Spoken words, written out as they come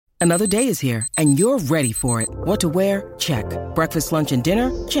Another day is here, and you're ready for it. What to wear? Check. Breakfast, lunch, and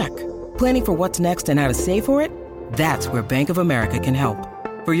dinner? Check. Planning for what's next and how to save for it? That's where Bank of America can help.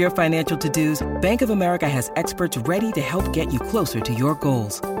 For your financial to-dos, Bank of America has experts ready to help get you closer to your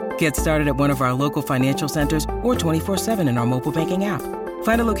goals. Get started at one of our local financial centers or 24/7 in our mobile banking app.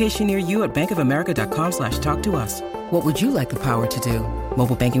 Find a location near you at bankofamerica.com/talktous. What would you like the power to do?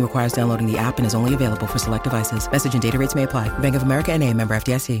 Mobile banking requires downloading the app and is only available for select devices. Message and data rates may apply. Bank of America N.A., member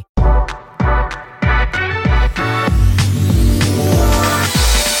FDIC.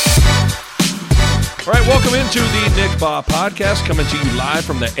 All right, welcome into the Nick Bahe Podcast, coming to you live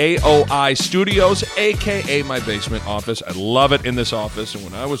from the AOI Studios, a.k.a. my basement office. I love it in this office, and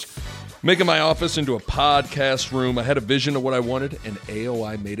when I was making my office into a podcast room, I had a vision of what I wanted, and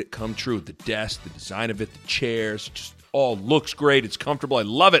AOI made it come true. The desk, the design of it, the chairs, just all looks great. It's comfortable. I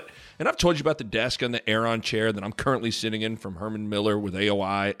love it. And I've told you about the desk and the Aeron chair that I'm currently sitting in from Herman Miller with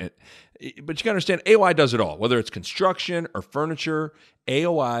AOI. But you got to understand, AOI does it all. Whether it's construction or furniture,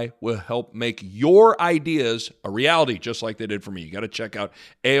 AOI will help make your ideas a reality, just like they did for me. You got to check out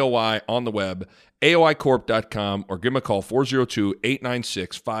AOI on the web, aoicorp.com, or give them a call,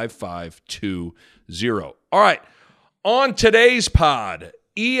 402-896-5520. All right, on today's pod,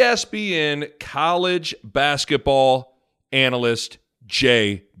 ESPN college basketball analyst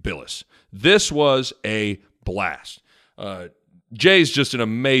Jay Bilas. This was a blast. Jay's just an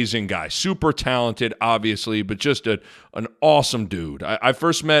amazing guy, super talented, obviously, but just an awesome dude. I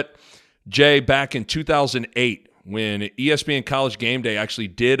first met Jay back in 2008 when ESPN College Game Day actually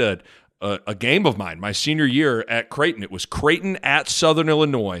did a game of mine, my senior year at Creighton. It was Creighton at Southern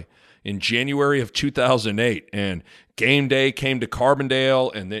Illinois in January of 2008, and Game Day came to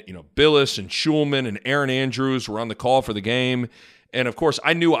Carbondale, and then Bilas and Schulman and Aaron Andrews were on the call for the game. And, of course,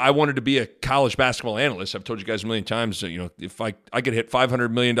 I knew I wanted to be a college basketball analyst. I've told you guys a million times, if I could hit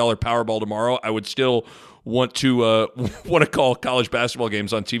 $500 million Powerball tomorrow, I would still want to call college basketball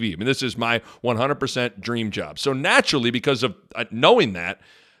games on TV. I mean, this is my 100% dream job. So, naturally, because of knowing that,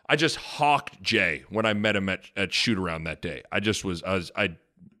 I just hawked Jay when I met him at shoot-around that day. I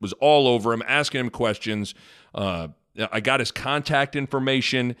was all over him, asking him questions. I got his contact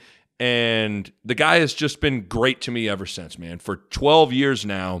information. And the guy has just been great to me ever since, man. For 12 years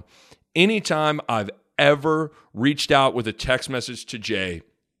now, anytime I've ever reached out with a text message to Jay,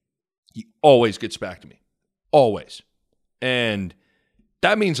 he always gets back to me. Always. And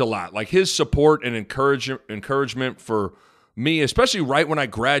that means a lot. Like his support and encouragement for me, especially right when I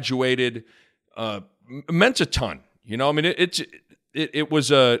graduated, meant a ton. I mean, it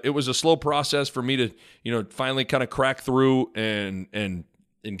was a slow process for me to, finally kind of crack through and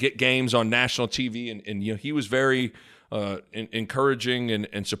get games on national TV, and he was very encouraging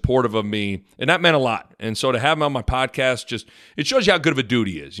and supportive of me, and that meant a lot. And so to have him on my podcast, it shows you how good of a dude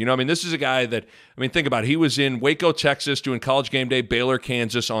he is. This is a guy that, think about it. He was in Waco, Texas doing College Game Day, Baylor,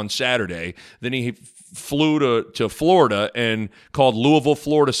 Kansas on Saturday. Then he flew to Florida and called Louisville,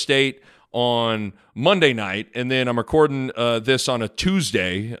 Florida State on Monday night, and then I'm recording this on a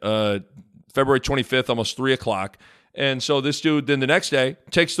Tuesday, February 25th, almost 3 o'clock. And so this dude then the next day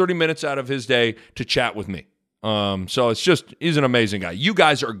takes 30 minutes out of his day to chat with me. So he's an amazing guy. You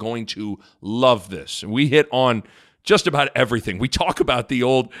guys are going to love this. We hit on just about everything. We talk about the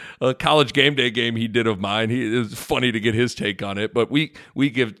old College Game Day game he did of mine. It was funny to get his take on it, but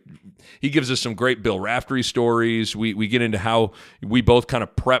he gives us some great Bill Raftery stories. We get into how we both kind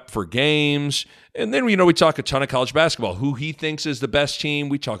of prep for games. And then, we talk a ton of college basketball, who he thinks is the best team.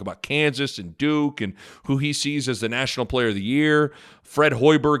 We talk about Kansas and Duke and who he sees as the National Player of the Year, Fred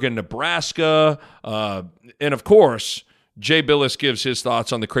Hoiberg in Nebraska. And, of course, Jay Bilas gives his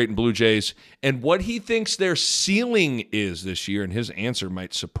thoughts on the Creighton Blue Jays and what he thinks their ceiling is this year, and his answer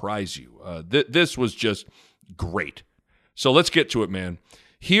might surprise you. This was just great. So let's get to it, man.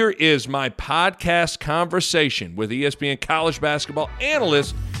 Here is my podcast conversation with ESPN college basketball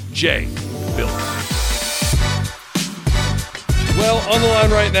analyst Jay Bilas. Well, on the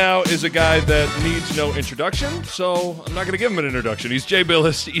line right now is a guy that needs no introduction, so I'm not going to give him an introduction. He's Jay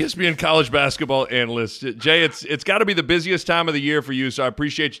Bilas, ESPN college basketball analyst. Jay, it's got to be the busiest time of the year for you, so I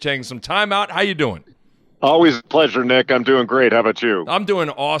appreciate you taking some time out. How you doing? Always a pleasure, Nick. I'm doing great. How about you? I'm doing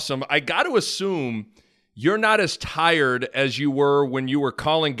awesome. I got to assume you're not as tired as you were when you were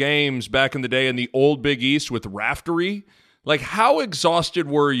calling games back in the day in the old Big East with Raftery. Like, how exhausted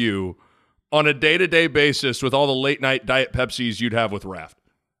were you on a day-to-day basis with all the late-night Diet Pepsis you'd have with Raft?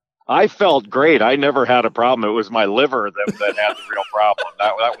 I felt great. I never had a problem. It was my liver that had the real problem.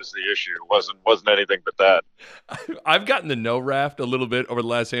 That was the issue. It wasn't anything but that. I've gotten to know Raft a little bit over the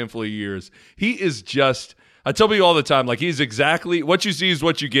last handful of years. He is just I tell people all the time, like, he's exactly what you see is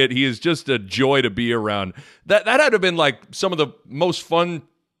what you get. He is just a joy to be around. That had to have been like some of the most fun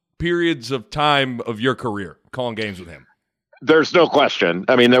periods of time of your career, calling games with him. There's no question.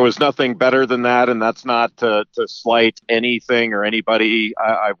 I mean, there was nothing better than that, and that's not to slight anything or anybody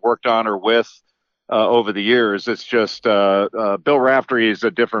I've worked on or with over the years. It's just Bill Raftery is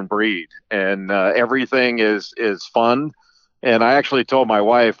a different breed, and everything is fun. And I actually told my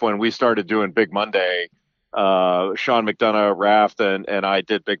wife when we started doing Big Monday, Sean McDonough, Raft, and I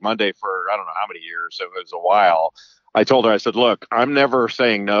did Big Monday for I don't know how many years. It was a while. I told her, I said, look, I'm never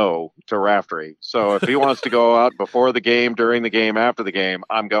saying no to Raftery. So if he wants to go out before the game, during the game, after the game,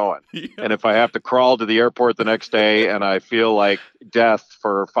 I'm going. Yeah. And if I have to crawl to the airport the next day and I feel like death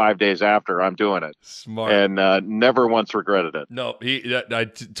for 5 days after, I'm doing it. Smart. And never once regretted it. No,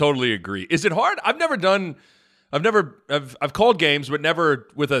 I totally agree. Is it hard? I've called games, but never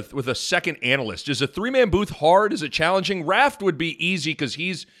with a second analyst. Is a 3-man booth hard? Is it challenging? Raft would be easy because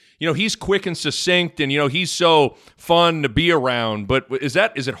he's quick and succinct, and he's so fun to be around. But is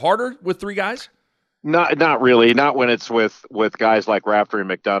it harder with 3 guys? Not really. Not when it's with guys like Raftery and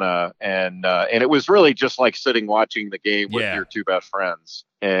McDonough, and it was really just like sitting watching the game with your 2 best friends.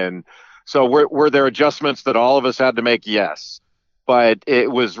 And so were there adjustments that all of us had to make? Yes. But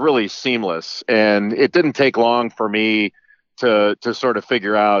it was really seamless, and it didn't take long for me to sort of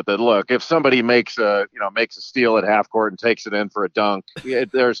figure out that, look, if somebody makes a steal at half court and takes it in for a dunk,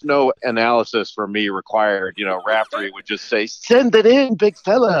 there's no analysis from me required. Raftery would just say, "Send it in, big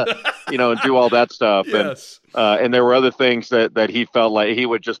fella," and do all that stuff. Yes. And there were other things that he felt like he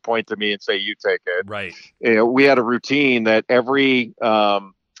would just point to me and say, "You take it." Right. We had a routine that every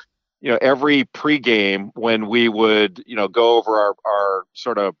pregame when we would, go over our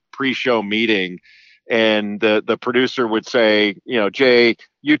sort of pre-show meeting, and the producer would say, Jay,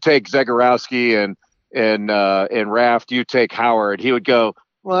 you take Zagorowski and Raft, you take Howard. He would go,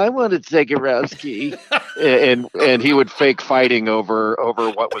 well, I wanted Zagorowski, and he would fake fighting over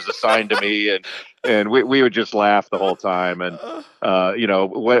what was assigned to me, and we would just laugh the whole time. And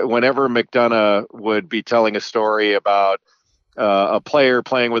whenever McDonough would be telling a story about a player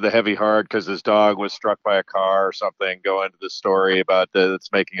playing with a heavy heart because his dog was struck by a car or something, go into the story about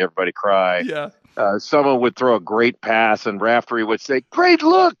that's making everybody cry. Yeah. Someone would throw a great pass and Raftery would say, "Great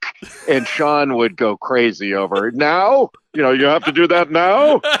look," and Sean would go crazy over it. Now, you have to do that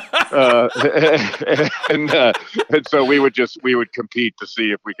now. And so we would compete to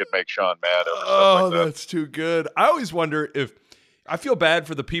see if we could make Sean mad over stuff like that. That's too good. I always wonder I feel bad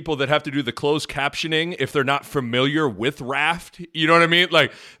for the people that have to do the closed captioning if they're not familiar with Raft. You know what I mean?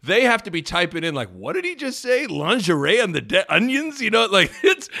 Like, they have to be typing in, like, what did he just say? Lingerie on the onions?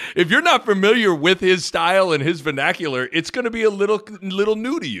 If you're not familiar with his style and his vernacular, it's going to be a little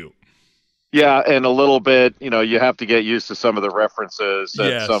new to you. Yeah, and a little bit, you have to get used to some of the references,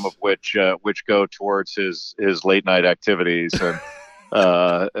 and some of which go towards his late night activities. And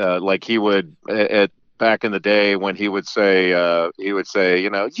like he would back in the day when he would say,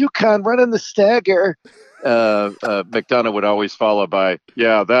 UConn running the stagger. McDonough would always follow by,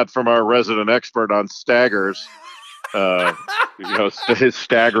 that from our resident expert on staggers. His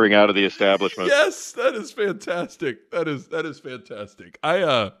staggering out of the establishment. Yes, that is fantastic. That is fantastic.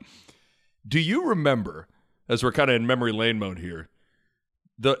 Do you remember, as we're kind of in memory lane mode here,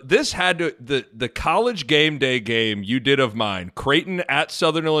 the college game day game you did of mine, Creighton at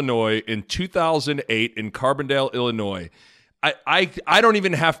Southern Illinois in 2008 in Carbondale, Illinois. I don't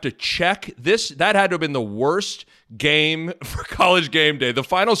even have to check this. That had to have been the worst game for college game day. The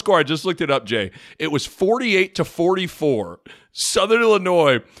final score, I just looked it up, Jay. It was 48-44. Southern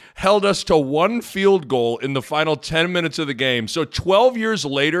Illinois held us to 1 field goal in the final 10 minutes of the game. So 12 years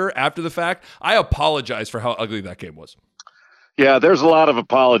later, after the fact, I apologize for how ugly that game was. Yeah, there's a lot of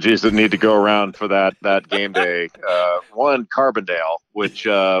apologies that need to go around for that game day. One, Carbondale, which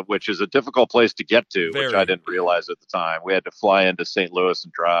is a difficult place to get to, which I didn't realize at the time. We had to fly into St. Louis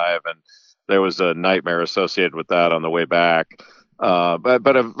and drive, and there was a nightmare associated with that on the way back.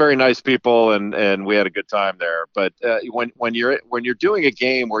 But a very nice people, and we had a good time there. But when you're doing a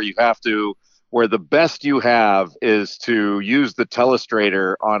game where the best you have is to use the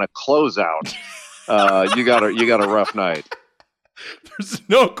telestrator on a closeout, you got a rough night. There's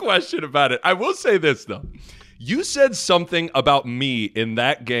no question about it. I will say this, though. You said something about me in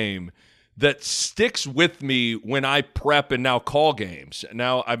that game that sticks with me when I prep and now call games.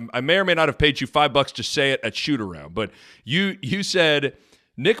 Now, I may or may not have paid you $5 to say it at shoot-around, but you said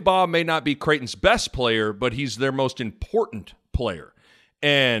Nick Baugh may not be Creighton's best player, but he's their most important player.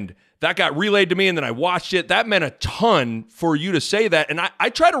 And that got relayed to me, and then I watched it. That meant a ton for you to say that. And I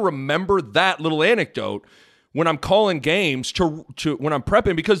try to remember that little anecdote when I'm calling games to when I'm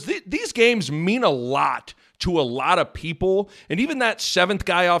prepping, because these games mean a lot to a lot of people. And even that seventh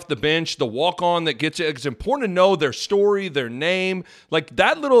guy off the bench, the walk-on that gets it, it's important to know their story, their name. Like,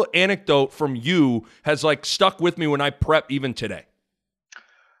 that little anecdote from you has like stuck with me when I prep even today.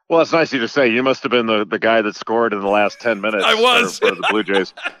 Well, it's nice of you to say. You must have been the guy that scored in the last 10 minutes I was. for the Blue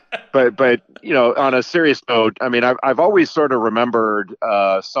Jays. But you know, on a serious note, I mean, I've always sort of remembered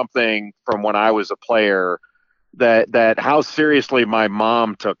something from when I was a player, that how seriously my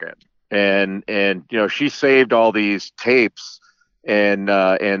mom took it. And you know, she saved all these tapes, and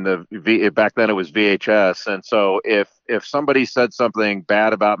back then it was VHS. And so if somebody said something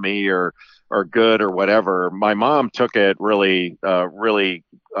bad about me or good or whatever, my mom took it really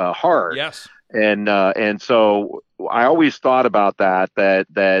hard. Yes. And so I always thought about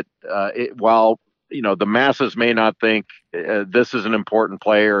that while, you know, the masses may not think this is an important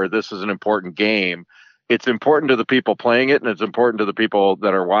player or this is an important game, it's important to the people playing it, and it's important to the people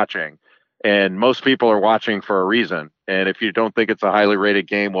that are watching. And most people are watching for a reason. And if you don't think it's a highly rated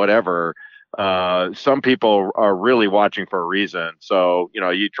game, whatever, some people are really watching for a reason. So, you know,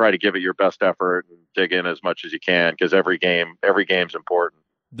 you try to give it your best effort and dig in as much as you can, because every game's important.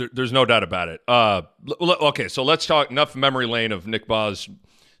 There's no doubt about it. Okay, so let's talk enough memory lane of Nick Baugh's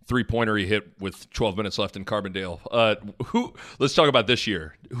three-pointer he hit with 12 minutes left in Carbondale. Let's talk about this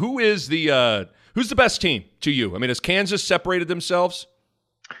year. Who's the best team to you? I mean, has Kansas separated themselves?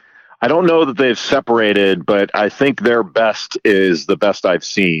 I don't know that they've separated, but I think their best is the best I've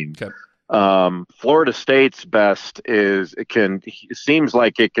seen. Okay. Florida State's best seems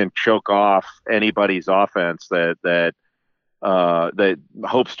like it can choke off anybody's offense that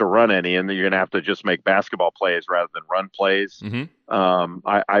hopes to run any, and you're going to have to just make basketball plays rather than run plays. Mm-hmm.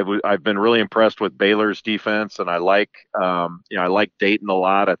 I've been really impressed with Baylor's defense, and I like Dayton a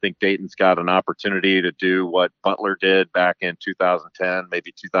lot. I think Dayton's got an opportunity to do what Butler did back in 2010,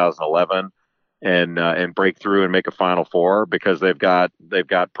 maybe 2011, and break through and make a Final Four, because they've got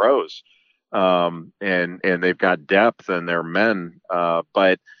pros, and they've got depth, and they're men.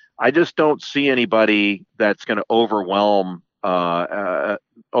 But I just don't see anybody that's going to overwhelm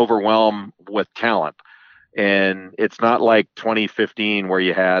with talent. And it's not like 2015 where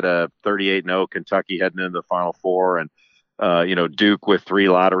you had a 38-0 Kentucky heading into the Final Four, and Duke with three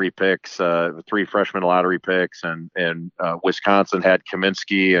freshman lottery picks, and Wisconsin had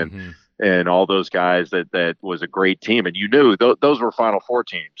Kaminsky and all those guys. That was a great team, and you knew those were Final Four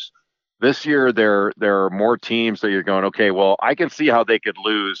teams. This year, there are more teams that you're going, okay, well, I can see how they could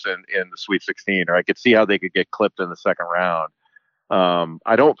lose in the Sweet 16, or I could see how they could get clipped in the second round.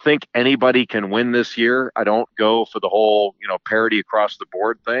 I don't think anybody can win this year. I don't go for the whole, parity across the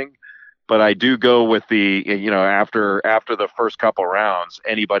board thing, but I do go with the, after the first couple rounds,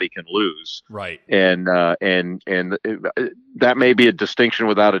 anybody can lose. Right. And that may be a distinction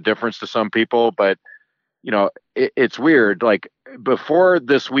without a difference to some people, but it's weird. Like before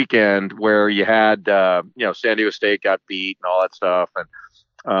this weekend where you had, San Diego State got beat and all that stuff.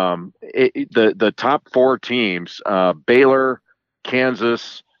 And the top four teams, Baylor,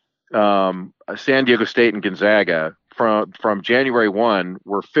 Kansas, San Diego State, and Gonzaga from January 1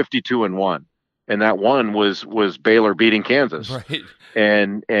 were 52-1. And that one was Baylor beating Kansas. Right.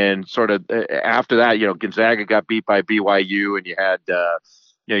 And sort of after that, Gonzaga got beat by BYU, and you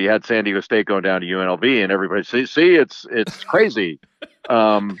had San Diego State going down to UNLV, and everybody see it's crazy.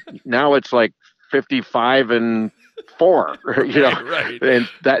 Now it's like 55-4, Right. And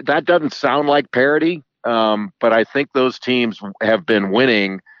that doesn't sound like parity. But I think those teams have been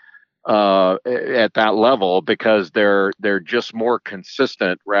winning at that level because they're just more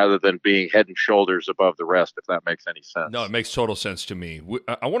consistent rather than being head and shoulders above the rest, if that makes any sense. No, it makes total sense to me.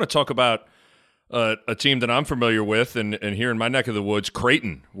 I want to talk about a team that I'm familiar with and here in my neck of the woods,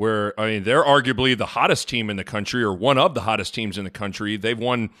 Creighton, where, they're arguably the hottest team in the country, or one of the hottest teams in the country. They've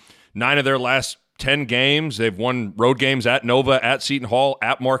won 9 of their last 10 games. They've won road games at Nova, at Seton Hall,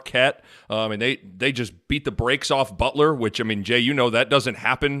 at Marquette. And they just beat the brakes off Butler, which, Jay, that doesn't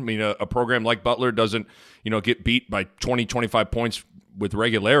happen. A program like Butler doesn't, get beat by 20, 25 points with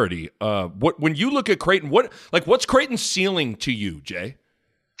regularity. When you look at Creighton, what's Creighton's ceiling to you, Jay?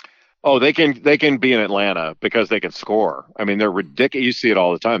 Oh, they can be in Atlanta because they can score. They're ridiculous. You see it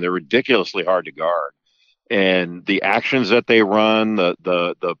all the time. They're ridiculously hard to guard. And the actions that they run,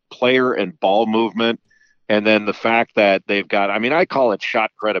 the player and ball movement, and then the fact that they've got, I call it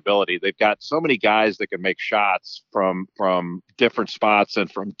shot credibility. They've got so many guys that can make shots from different spots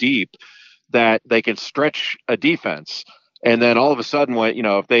and from deep that they can stretch a defense. And then all of a sudden, when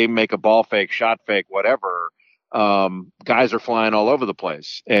if they make a ball fake, shot fake, whatever, guys are flying all over the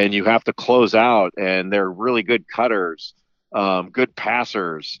place, and you have to close out, and they're really good cutters, good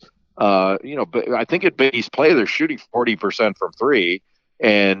passers. But I think at Big East play, they're shooting 40% from three,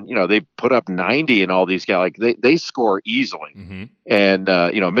 and they put up 90 and all these guys. Like they score easily, and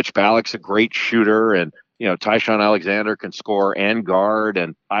Mitch Ballock's a great shooter, and Tyshawn Alexander can score and guard,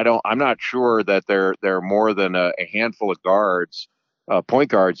 and I'm not sure that they're more than a handful of guards. Point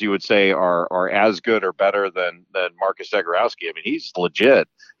guards, you would say, are as good or better than Marcus Zegarowski. I mean, he's legit.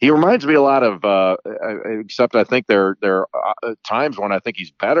 He reminds me a lot of, except I think there are times when I think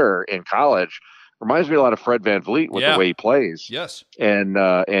he's better in college. Reminds me a lot of Fred VanVleet with the way he plays. Yes,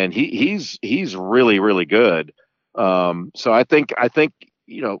 and he's really, really good. So I think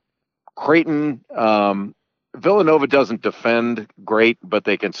Creighton, Villanova doesn't defend great, but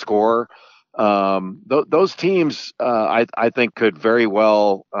they can score. Those teams, I think, could very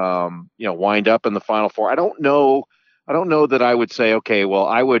well, wind up in the Final Four. I don't know that I would say, okay, well,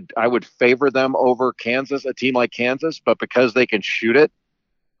 I would favor them over Kansas, a team like Kansas, but because they can shoot it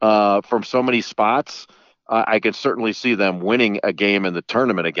from so many spots, I could certainly see them winning a game in the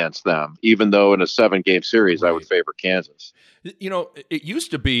tournament against them, even though in a 7-game series, right, I would favor Kansas. It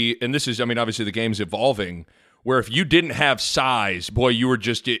used to be, and this is, obviously the game's evolving, where if you didn't have size, boy, you were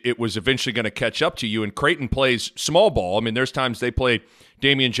just, it was eventually going to catch up to you. And Creighton plays small ball. There's times they play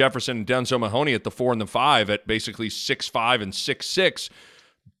Damian Jefferson and Denzel Mahoney at the 4 and the 5 at basically 6'5" and 6'6".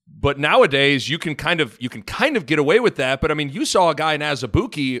 But nowadays you can kind of get away with that. But you saw a guy in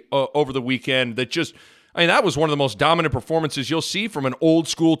Azubuike over the weekend that just, that was one of the most dominant performances you'll see from an old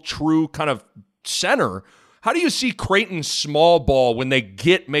school, true kind of center. How do you see Creighton's small ball when they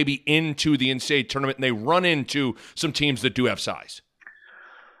get maybe into the NCAA tournament and they run into some teams that do have size?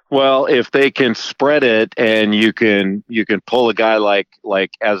 Well, if they can spread it and you can pull a guy like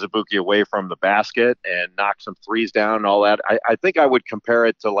Azubuike away from the basket and knock some threes down and all that, I think I would compare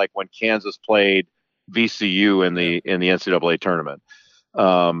it to like when Kansas played VCU in the NCAA tournament.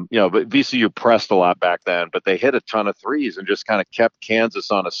 But VCU pressed a lot back then, but they hit a ton of threes and just kind of kept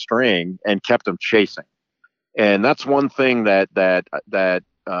Kansas on a string and kept them chasing. And that's one thing that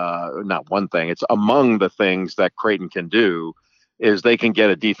not one thing, it's among the things that Creighton can do is they can get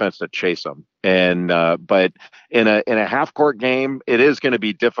a defense to chase them. And but in a half court game, it is going to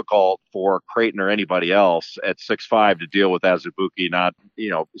be difficult for Creighton or anybody else at 6'5" to deal with Azubuike, not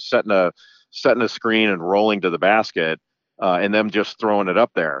setting a screen and rolling to the basket and them just throwing it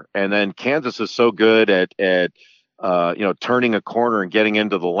up there. And then Kansas is so good at turning a corner and getting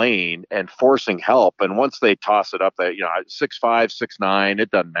into the lane and forcing help. And once they toss it up there, 6'5", 6'9", it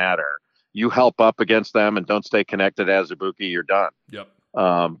doesn't matter. You help up against them and don't stay connected as Azubuike, you're done. Yep.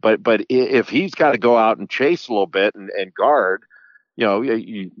 But if he's got to go out and chase a little bit and guard,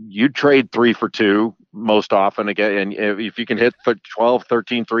 you trade 3 for 2 most often again. And if you can hit 12,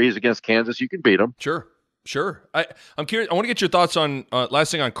 13 threes against Kansas, you can beat them. Sure. I'm curious. I want to get your thoughts on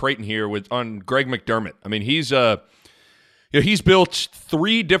last thing on Creighton here on Greg McDermott. He's built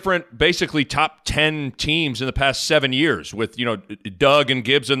 3 different, basically top 10 teams in the past 7 years with, Doug and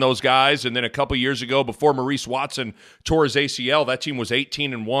Gibbs and those guys. And then a couple years ago, before Maurice Watson tore his ACL, that team was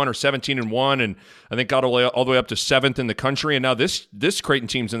 18-1 or 17-1, and I think got all the way up to 7th in the country. And now this Creighton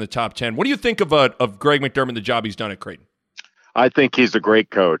team's in the top 10. What do you think of Greg McDermott, the job he's done at Creighton? I think he's a great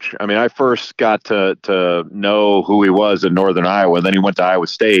coach. I first got to know who he was in Northern Iowa. Then he went to Iowa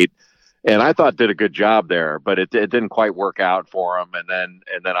State. And I thought did a good job there, but it didn't quite work out for him. And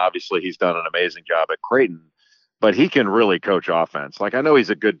then obviously he's done an amazing job at Creighton, but he can really coach offense. Like I know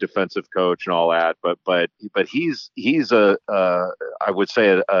he's a good defensive coach and all that, but he's I would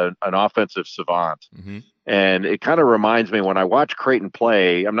say an offensive savant. Mm-hmm. And it kind of reminds me when I watch Creighton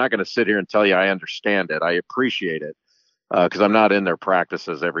play, I'm not going to sit here and tell you I understand it. I appreciate it because I'm not in their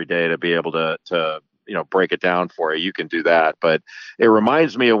practices every day to be able to break it down for you. You can do that, but it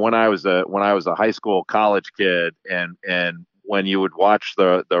reminds me of when I was a high school, college kid, and when you would watch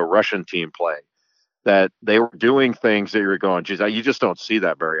the Russian team play, that they were doing things that you're going, geez, you just don't see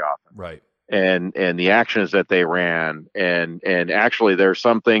that very often, right? And the actions that they ran, and actually there are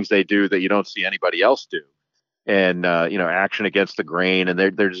some things they do that you don't see anybody else do, and action against the grain, and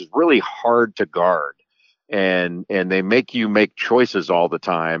they're just really hard to guard. And they make you make choices all the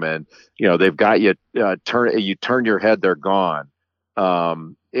time, and they've got you turn your head, they're gone.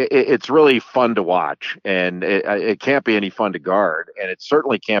 It's really fun to watch, and it can't be any fun to guard, and it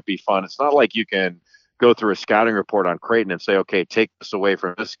certainly can't be fun. It's not like you can go through a scouting report on Creighton and say, okay, take this away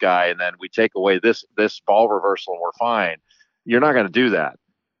from this guy, and then we take away this ball reversal, and we're fine. You're not going to do that.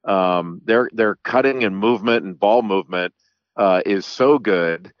 Their cutting and movement and ball movement is so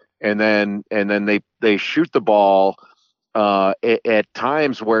good. and then they shoot the ball at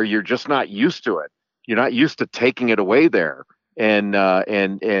times where you're just not used to it. You're not used to taking it away there, and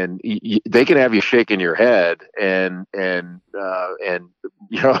they can have you shaking your head and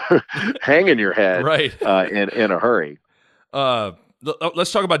hanging your head right in a hurry.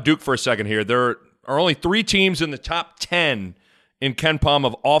 Let's talk about Duke for a second here. There are only 3 teams in the top 10 in KenPom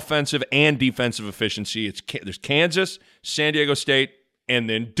of offensive and defensive efficiency. There's Kansas, San Diego State, and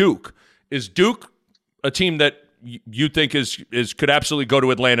then Duke. Is Duke a team that you think could absolutely go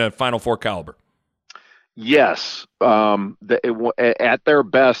to Atlanta Final Four caliber? Yes. At their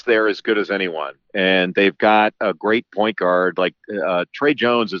best, they're as good as anyone. And they've got a great point guard. Like Trey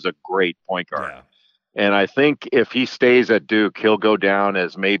Jones is a great point guard. Yeah. And I think if he stays at Duke, he'll go down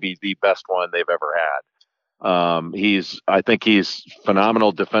as maybe the best one they've ever had. I think he's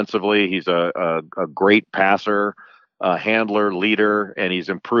phenomenal defensively. He's a great passer, handler, leader, and he's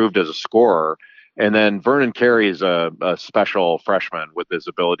improved as a scorer. And then Vernon Carey is a special freshman with his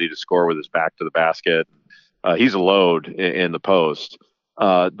ability to score with his back to the basket. He's a load in the post.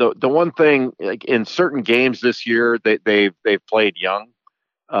 The one thing, like in certain games this year, they've played young,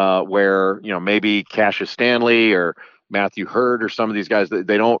 where maybe Cassius Stanley or Matthew Hurd or some of these guys,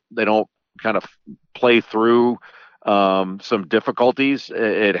 they don't kind of play through some difficulties.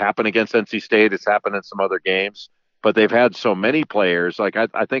 It happened against NC State. It's happened in some other games, but they've had so many players. Like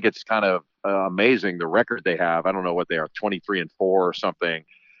I think it's kind of amazing the record they have. I don't know what they are, 23-4 or something.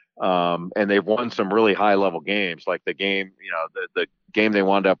 And they've won some really high level games, like the game, the game they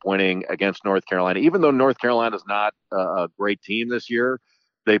wound up winning against North Carolina. Even though North Carolina is not a great team this year,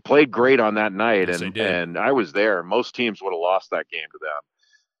 they played great on that night. Yes, and I was there. Most teams would have lost that game to them.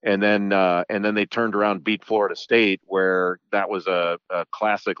 And then they turned around and beat Florida State, where that was a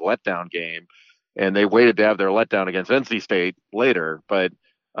classic letdown game. And they waited to have their letdown against NC State later, but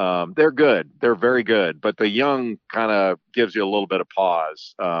they're good. They're very good. But the young kind of gives you a little bit of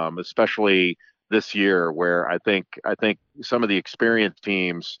pause, especially this year, where I think some of the experienced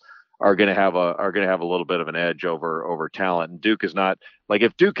teams are going to have a little bit of an edge over talent. And Duke is not, like,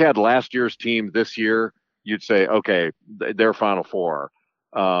 if Duke had last year's team this year, you'd say, okay, they're Final Four.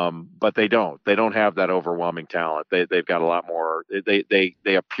 But they don't have that overwhelming talent. They've got a lot more. They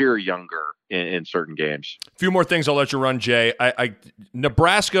appear younger in certain games. A few more things I'll let you run, Jay.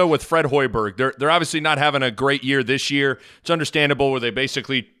 Nebraska with Fred Hoiberg, they're obviously not having a great year this year. It's understandable, where they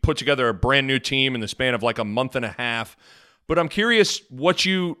basically put together a brand new team in the span of like a month and a half. But I'm curious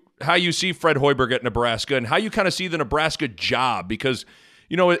how you see Fred Hoiberg at Nebraska, and how you kind of see the Nebraska job, because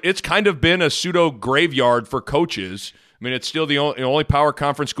it's kind of been a pseudo graveyard for coaches. I mean, it's still the only power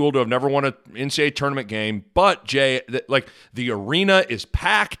conference school to have never won an NCAA tournament game. But, Jay, the arena is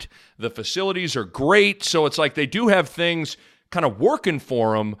packed. The facilities are great. So it's like they do have things kind of working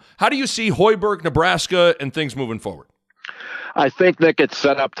for them. How do you see Hoiberg, Nebraska, and things moving forward? I think Nick, it's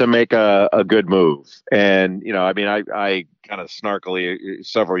set up to make a good move. And, I kind of snarkily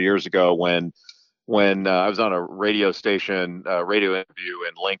several years ago when I was on a radio station, radio interview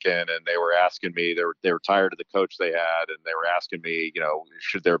in Lincoln, and they were asking me, they were tired of the coach they had, and they were asking me,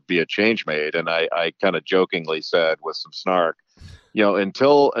 should there be a change made? And I kind of jokingly said, with some snark,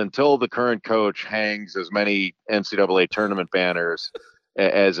 until the current coach hangs as many NCAA tournament banners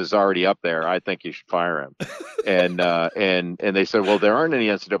as is already up there, I think you should fire him. And they said, well, there aren't any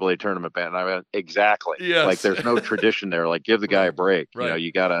NCAA tournament banners. I went, exactly. Yes. Like, there's no tradition there. Like, give the guy a break. Right.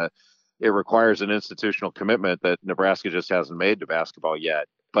 You gotta. It requires an institutional commitment that Nebraska just hasn't made to basketball yet,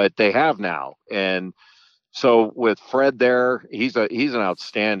 but they have now. And so with Fred there, he's an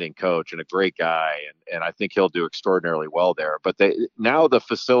outstanding coach and a great guy, and I think he'll do extraordinarily well there. But now the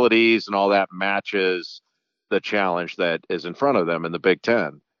facilities and all that matches the challenge that is in front of them in the Big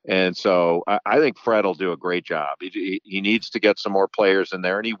Ten. And so I think Fred will do a great job. He needs to get some more players in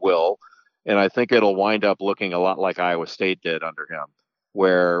there, and he will. And I think it'll wind up looking a lot like Iowa State did under him,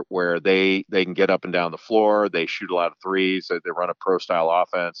 where they can get up and down the floor. They shoot a lot of threes. They run a pro style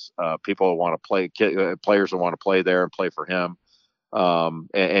offense. People want to play, players will want to play there and play for him.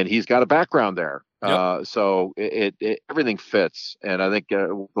 And he's got a background there. Yep. So everything fits. And I think with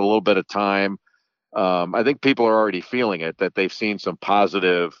a little bit of time, I think people are already feeling it, that they've seen some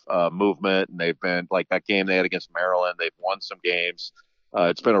positive movement, and they've been, like that game they had against Maryland. They've won some games.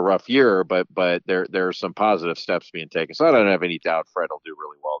 It's been a rough year, but there are some positive steps being taken. So I don't have any doubt Fred will do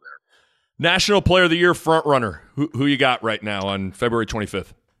really well there. National Player of the Year front runner. Who you got right now on February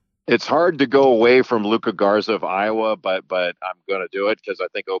 25th? It's hard to go away from Luka Garza of Iowa, but I'm going to do it because I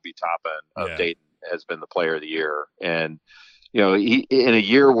think Obi Toppin of Dayton has been the Player of the Year. And in a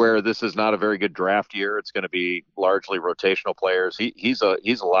year where this is not a very good draft year, it's going to be largely rotational players. He's a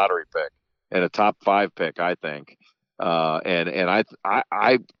lottery pick and a top 5 pick, I think. And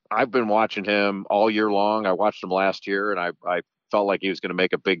I've been watching him all year long. I watched him last year, and I felt like he was going to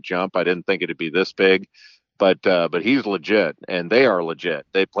make a big jump. I didn't think it'd be this big, but he's legit, and they are legit.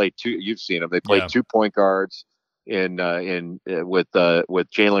 They play two. You've seen them. They play 2 point guards with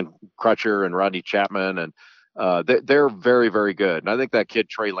Jalen Crutcher and Rodney Chapman, and they're very, very good. And I think that kid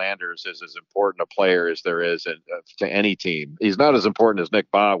Trey Landers is as important a player as there is to any team. He's not as important as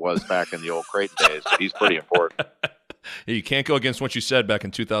Nick Baugh was back in the old Creighton days, but he's pretty important. You can't go against what you said back in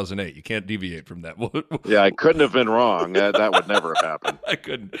 2008. You can't deviate from that. Yeah, I couldn't have been wrong. That would never have happened. I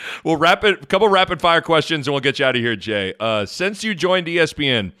couldn't. Well, a couple rapid fire questions, and we'll get you out of here, Jay. Since you joined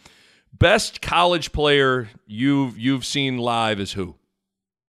ESPN, best college player you've seen live is who?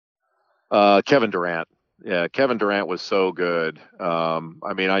 Kevin Durant. Yeah, Kevin Durant was so good. I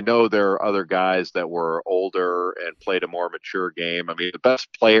mean, I know there are other guys that were older and played a more mature game. I mean, the best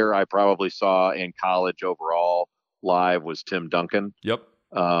player I probably saw in college overall live was Tim Duncan. Yep.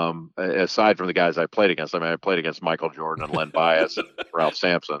 Aside from the guys I played against, I mean, I played against Michael Jordan and Len Bias and Ralph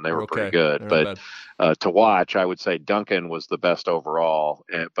Sampson. They were pretty good, but to watch, I would say Duncan was the best overall.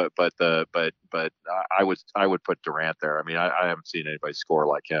 But I would put Durant there. I mean, I haven't seen anybody score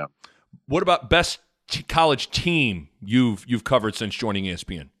like him. What about best college team you've covered since joining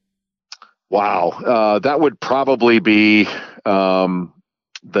ESPN? Wow, that would probably be the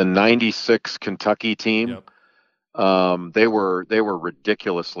 '96 Kentucky team. Yep. They were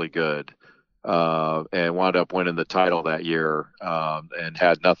ridiculously good, and wound up winning the title that year, and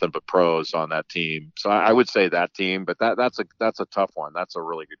had nothing but pros on that team. So I would say that team, but that's a tough one. That's a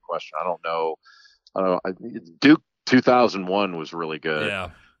really good question. I don't know. Duke 2001 was really good. Yeah.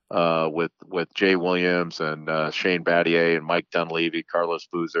 With Jay Williams and Shane Battier and Mike Dunleavy, Carlos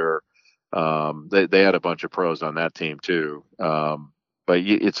Boozer. They had a bunch of pros on that team too. But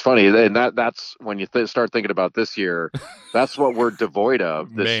it's funny, and that's when you start thinking about this year. That's what we're devoid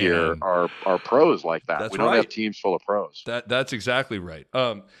of this year. Are pros like that? We don't have teams full of pros. That's exactly right.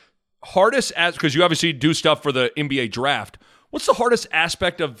 Hardest because you obviously do stuff for the NBA draft. What's the hardest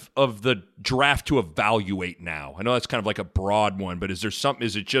aspect of the draft to evaluate now? I know that's kind of like a broad one, but is there something?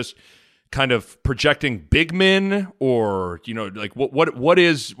 Is it just kind of projecting big men, or like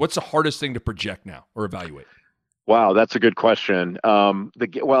what's the hardest thing to project now or evaluate? Wow, that's a good question.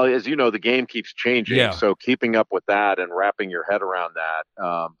 Well, as you know, the game keeps changing. Yeah. So keeping up with that and wrapping your head around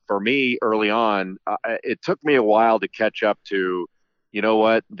that, for me early on, it took me a while to catch up to,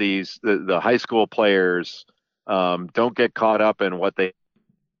 what the high school players don't get caught up in what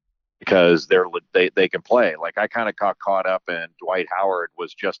because they can play. Like I kind of got caught up in Dwight Howard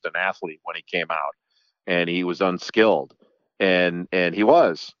was just an athlete when he came out, and he was unskilled, and he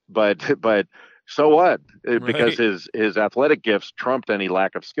was, but so what? Because his athletic gifts trumped any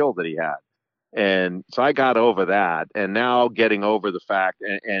lack of skill that he had. And so I got over that, and now getting over the fact,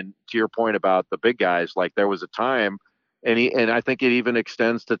 and to your point about the big guys, like there was a time, and I think it even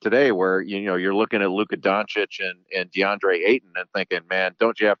extends to today where, you're looking at Luka Doncic and DeAndre Ayton and thinking, man,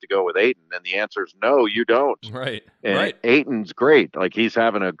 don't you have to go with Ayton? And the answer is no, you don't. Right. And right. Ayton's great. Like he's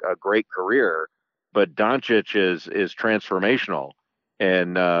having a great career, but Doncic is transformational.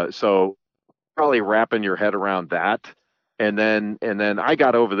 And so probably wrapping your head around that. And then I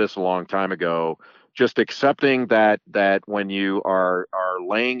got over this a long time ago, just accepting that when you are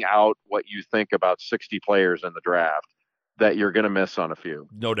laying out what you think about 60 players in the draft, that you're going to miss on a few.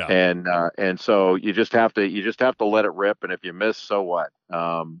 No doubt. And so you just have to let it rip. And if you miss, so what?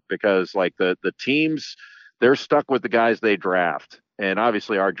 Because like the teams, they're stuck with the guys they draft. And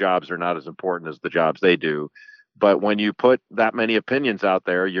obviously our jobs are not as important as the jobs they do. But when you put that many opinions out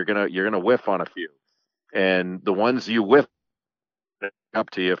there, you're gonna whiff on a few, and the ones you whiff up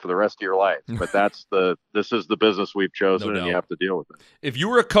to you for the rest of your life. But this is the business we've chosen, and you have to deal with it. If you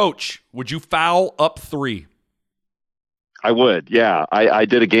were a coach, would you foul up 3? I would. Yeah, I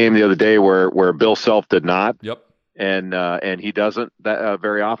did a game the other day where Bill Self did not. Yep. And he doesn't that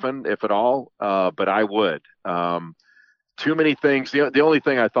very often, if at all. But I would. Too many things. The only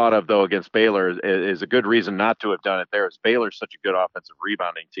thing I thought of, though, against Baylor is a good reason not to have done it there. Is Baylor's such a good offensive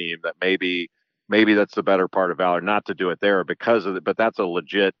rebounding team that maybe that's the better part of valor not to do it there because of it. But that's a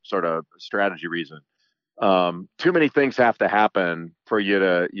legit sort of strategy reason. Too many things have to happen for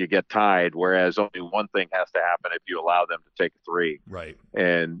you get tied, whereas only one thing has to happen if you allow them to take a 3. Right.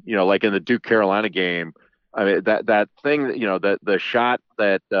 And like in the Duke Carolina game, I mean that thing, the shot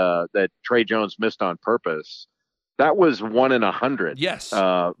that Trey Jones missed on purpose. that was 1 in 100. Yes.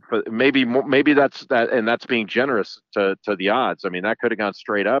 But maybe that's that, and that's being generous to the odds. I mean, that could have gone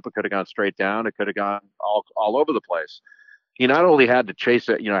straight up. It could have gone straight down. It could have gone all over the place. He not only had to chase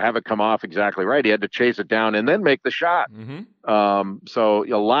it, have it come off exactly right. He had to chase it down and then make the shot. Mm-hmm. So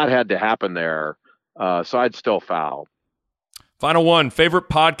a lot had to happen there. So I'd still foul. Final one, favorite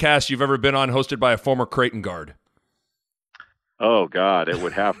podcast you've ever been on hosted by a former Creighton guard? Oh God, it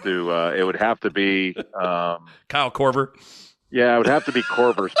would have to be Kyle Korver. Yeah, it would have to be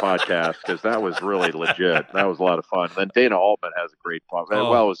Korver's podcast because that was really legit. That was a lot of fun. And then Dana Altman has a great podcast.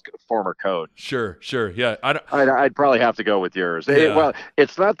 Oh. Well, it was a former coach. Sure. Yeah, I'd probably have to go with yours. Yeah.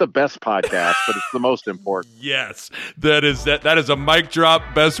 It's not the best podcast, but it's the most important. Yes, that is a mic drop.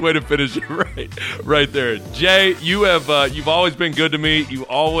 Best way to finish it, right there. Jay, you've always been good to me. You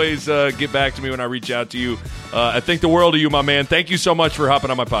always get back to me when I reach out to you. I think the world of you, my man. Thank you so much for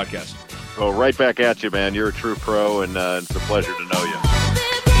hopping on my podcast. Oh, right back at you, man. You're a true pro, and it's a pleasure to know you.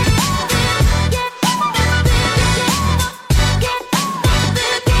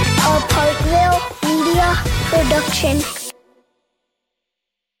 A Parkville Media Production.